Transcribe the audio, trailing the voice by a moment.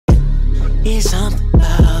It's something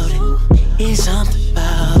about it. It's something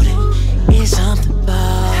about it. It's something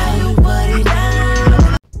about how you put it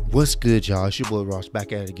down. What's good, y'all? It's your boy Ross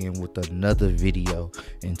back at it again with another video,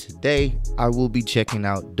 and today I will be checking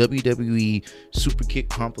out WWE Superkick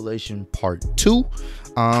Compilation Part 2.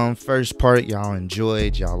 First part y'all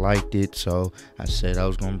enjoyed, y'all liked it, so I said I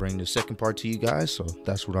was gonna bring the second part to you guys, so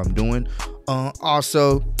that's what I'm doing.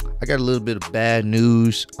 Also, I got a little bit of bad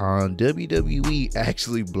news. WWE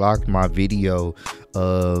actually blocked my video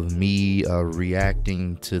of me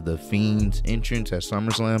reacting to the Fiend's entrance at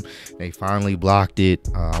SummerSlam. They finally blocked it.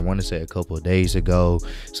 I want to say a couple of days ago,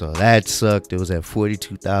 so that sucked. It was at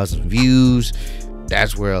 42,000 views.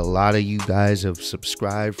 That's where a lot of you guys have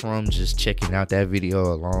subscribed from, just checking out that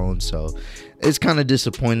video alone. So it's kind of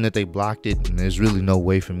disappointing that they blocked it, and there's really no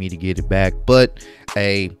way for me to get it back. But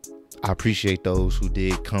hey, I appreciate those who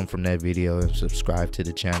did come from that video and subscribe to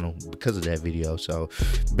the channel because of that video. So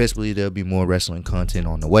best believe there'll be more wrestling content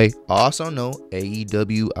on the way. I also know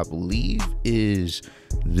AEW, I believe, is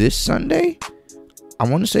this Sunday. I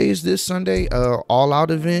want to say it's this Sunday, All Out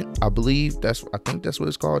event. I think that's what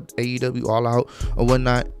it's called, AEW All Out or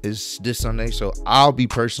whatnot, is this Sunday. So I'll be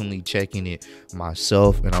personally checking it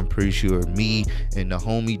myself, and I'm pretty sure me and the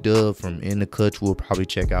homie Dub from In the Clutch will probably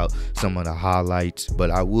check out some of the highlights, but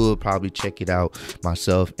I will probably check it out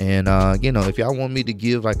myself. And you know, if y'all want me to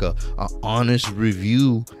give like a honest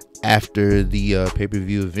review after the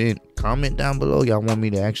pay-per-view event, comment down below. Y'all want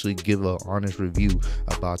me to actually give an honest review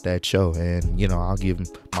about that show, and you know, I'll give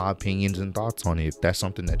my opinions and thoughts on it if that's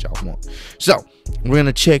something that y'all want. So we're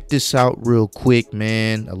gonna check this out real quick,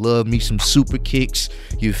 man. I love me some super kicks,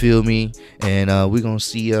 you feel me? And we're gonna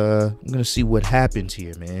see what happens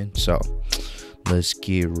here, man. So let's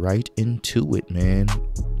get right into it, man.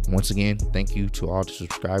 Once again, thank you to all the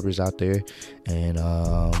subscribers out there, and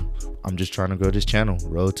I'm just trying to grow this channel,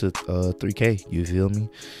 road to 3K, you feel me?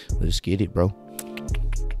 Let's get it, bro.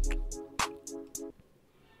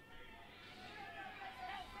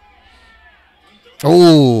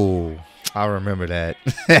 Oh, I remember that.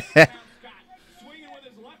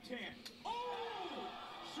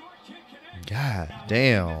 God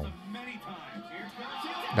damn,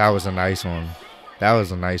 that was a nice one. That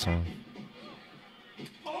was a nice one.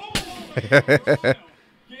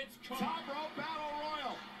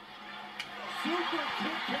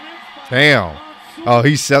 Damn. Oh,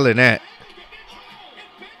 he's selling that.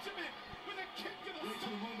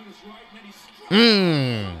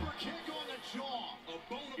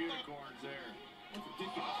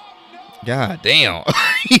 God damn.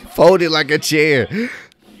 He folded like a chair.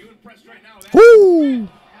 Woo.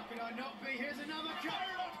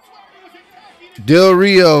 Del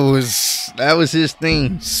Rio that was his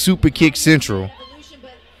thing. Super Kick Central.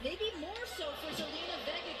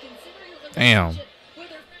 Damn.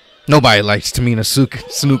 Nobody likes Tamina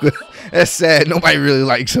Snuka. That's sad. Nobody really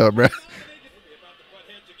likes her, bro.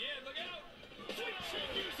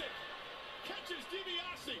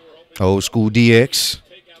 Old school DX.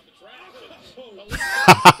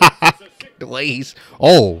 The ways.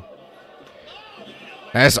 Oh.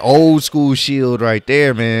 That's old school Shield right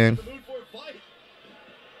there, man.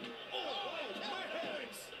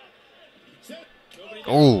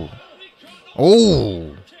 Oh.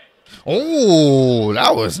 Oh. Oh,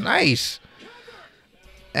 that was nice.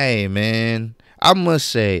 Hey, man, I must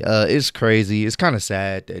say, it's crazy. It's kind of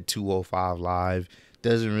sad that 205 Live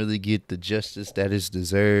doesn't really get the justice that it's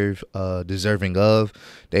deserving of.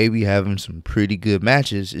 They be having some pretty good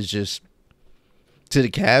matches. It's just, to the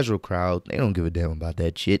casual crowd, they don't give a damn about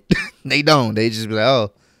that shit. They don't. They just be like,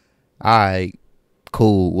 oh, all right,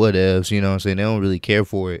 cool, whatevs. You know what I'm saying? They don't really care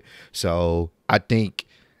for it. So I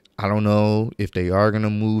don't know if they are going to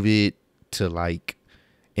move it to like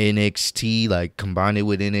NXT, like combine it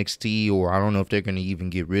with NXT, or I don't know if they're going to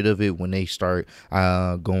even get rid of it when they start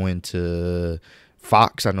going to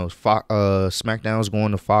Fox. I know SmackDown is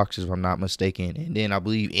going to Fox, if I'm not mistaken, and then I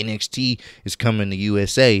believe NXT is coming to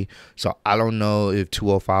USA. So I don't know if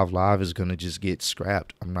 205 Live is going to just get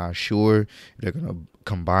scrapped. I'm not sure if they're going to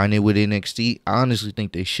combine it with NXT. I honestly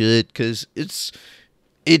think they should, because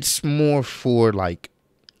it's more for like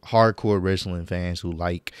hardcore wrestling fans who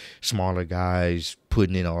like smaller guys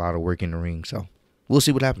putting in a lot of work in the ring. So we'll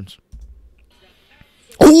see what happens.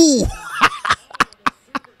 Oh.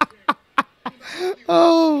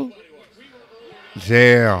 Oh,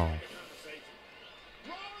 damn.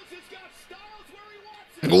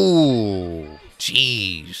 Oh,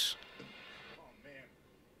 jeez.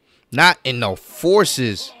 Not in the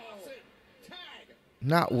forces.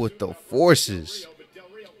 Not with the forces.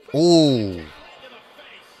 Oh.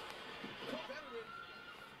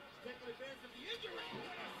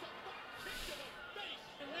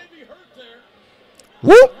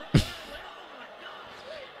 Whoop.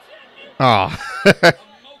 Oh.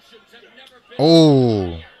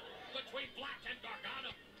 Oh.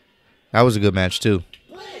 That was a good match too.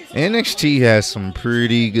 NXT has some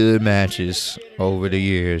pretty good matches over the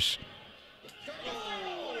years.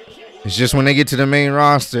 It's just when they get to the main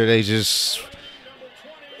roster, they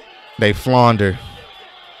flounder.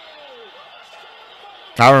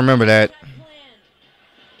 I remember that.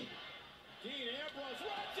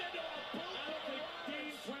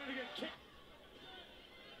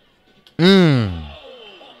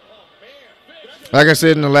 Like I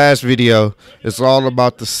said in the last video, it's all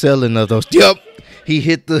about the selling of those. Yep. He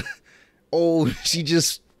hit the, she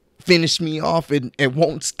just finished me off and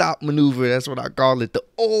won't stop maneuver. That's what I call it. The,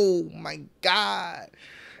 oh my God.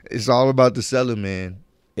 It's all about the selling, man.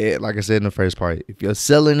 Like I said in the first part, if your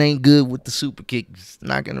selling ain't good with the super kick, it's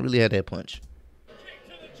not going to really have that punch.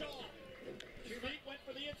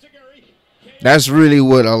 That's really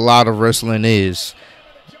what a lot of wrestling is.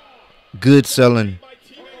 Good selling.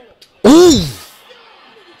 Ooh!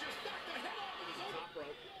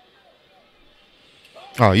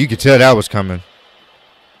 Oh, you could tell that was coming.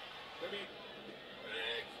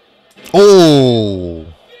 Oh.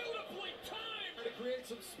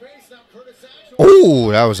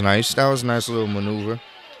 Oh, that was nice. That was a nice little maneuver.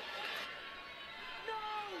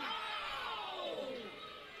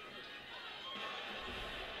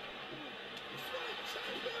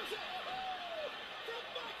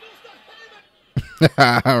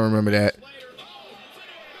 I remember that.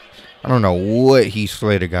 I don't know what Heath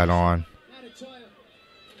Slater got on.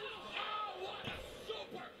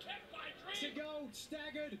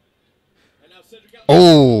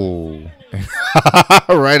 Oh.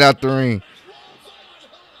 Right out the ring.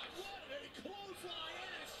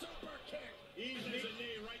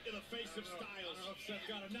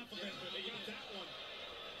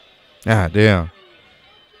 Ah, damn.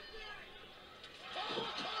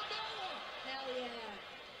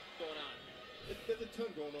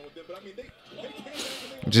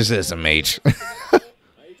 Just SMH.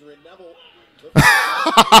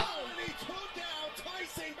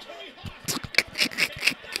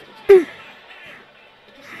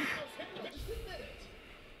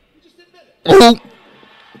 Oh.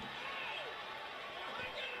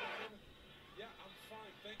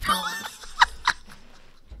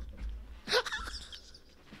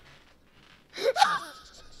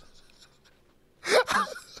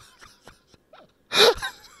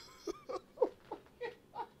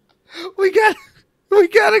 We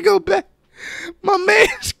gotta go back. My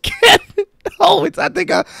man's Kevin Owens. I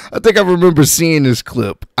think I remember seeing this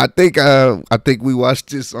clip. I think we watched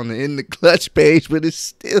this on the In the Clutch page, but it's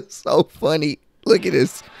still so funny. Look at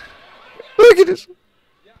this. Look at this.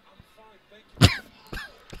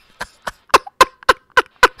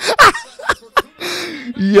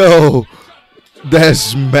 Yo,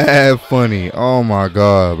 that's mad funny. Oh my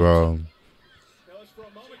God, bro.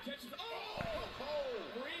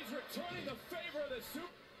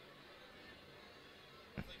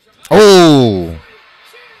 Oh.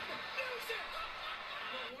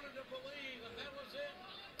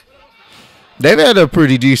 They've had a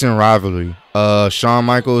pretty decent rivalry. Shawn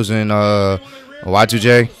Michaels and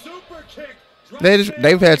Y2J.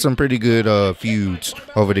 They've had some pretty good feuds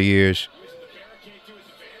over the years.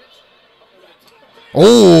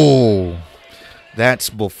 Oh, that's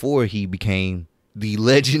before he became the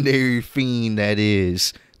legendary Fiend that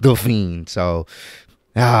is the Fiend. So,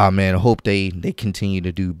 man, I hope they continue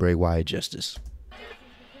to do Bray Wyatt justice.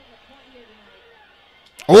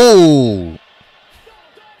 Oh.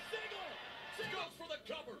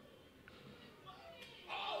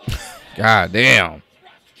 God damn.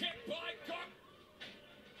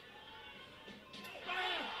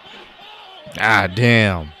 God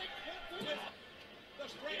damn.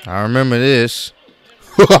 I remember this.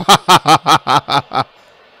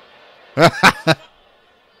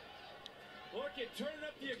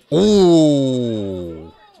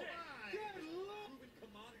 Ooh.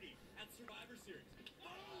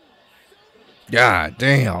 God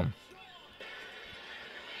damn.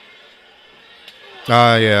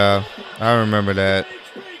 Oh, yeah. I remember that.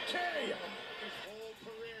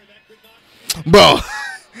 Bro,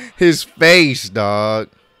 his face, dog.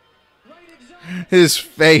 His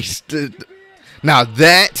face. Now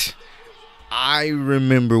that, I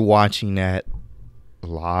remember watching that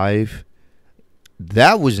live.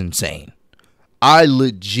 That was insane. I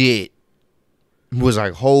legit was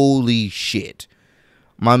like, holy shit.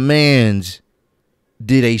 My man's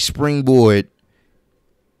did a springboard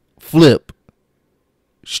flip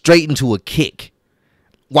straight into a kick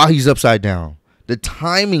while he's upside down. The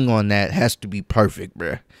timing on that has to be perfect,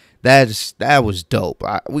 bruh. That was dope.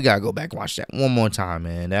 We gotta go back and watch that one more time,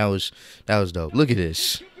 man. That was dope. Look at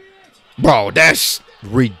this, bro. That's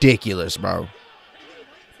ridiculous, bro.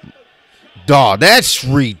 Dog, that's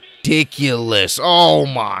ridiculous. Oh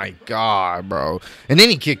my god, bro. And then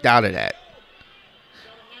he kicked out of that.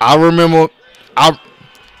 I remember,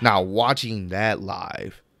 now watching that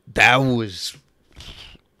live. That was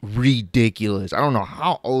ridiculous. I don't know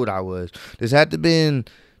how old I was. This had to have been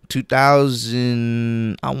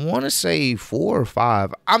 2000. I want to say 4 or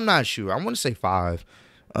 5. I'm not sure. I want to say 5.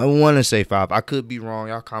 I could be wrong.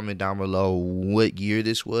 Y'all comment down below what year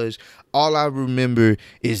this was. All I remember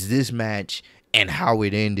is this match and how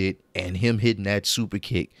it ended, and him hitting that super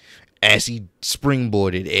kick as he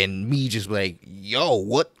springboarded, and me just like, yo,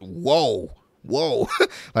 what? Whoa.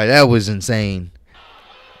 Like, that was insane.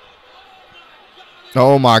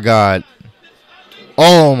 Oh my god.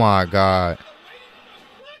 Oh my god.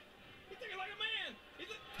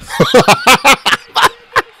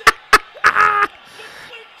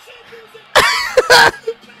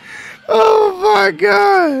 Oh my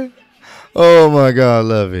god. Oh my god,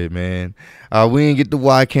 love it, man. We didn't get the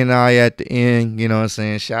why can't I at the end, you know what I'm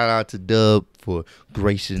saying? Shout out to Dub for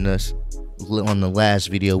gracing us on the last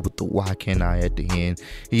video with the why can't I at the end.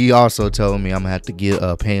 He also told me I'm gonna have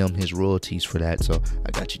to pay him his royalties for that, so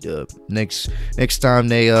I got you, Dub. Next time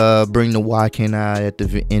they bring the why can't I at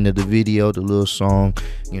the end of the video, the little song,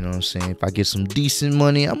 you know what I'm saying? If I get some decent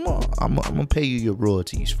money, I'm gonna pay you your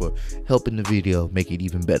royalties for helping the video make it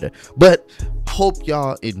even better. But hope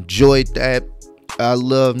y'all enjoyed that. I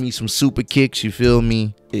love me some super kicks, you feel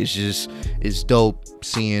me? It's dope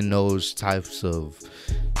seeing those type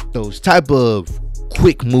of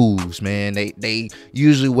quick moves, man. They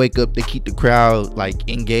usually wake up, they keep the crowd like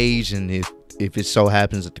engaged, and if it so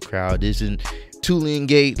happens that the crowd isn't too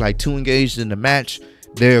engaged in the match,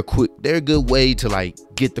 they're a good way to like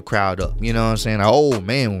get the crowd up, you know what I'm saying? Like, oh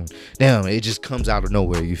man, damn, it just comes out of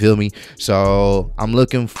nowhere, you feel me? So I'm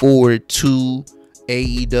looking forward to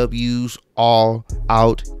AEW's All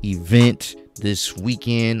Out event this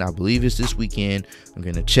weekend. I believe it's this weekend. I'm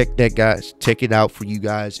gonna check it out for you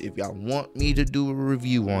guys. If y'all want me to do a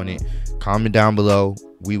review on it, comment down below.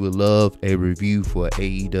 We would love a review for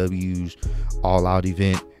AEW's All Out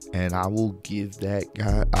event, and I will give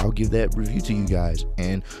that review to you guys.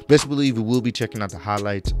 And best believe we will be checking out the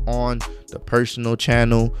highlights on the personal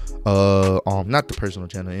channel, not the personal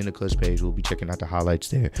channel, in the Clutch page. We'll be checking out the highlights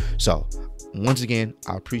there. So once again,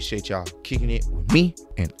 I appreciate y'all kicking it with me,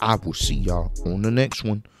 and I will see y'all on the next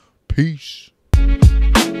one. Peace.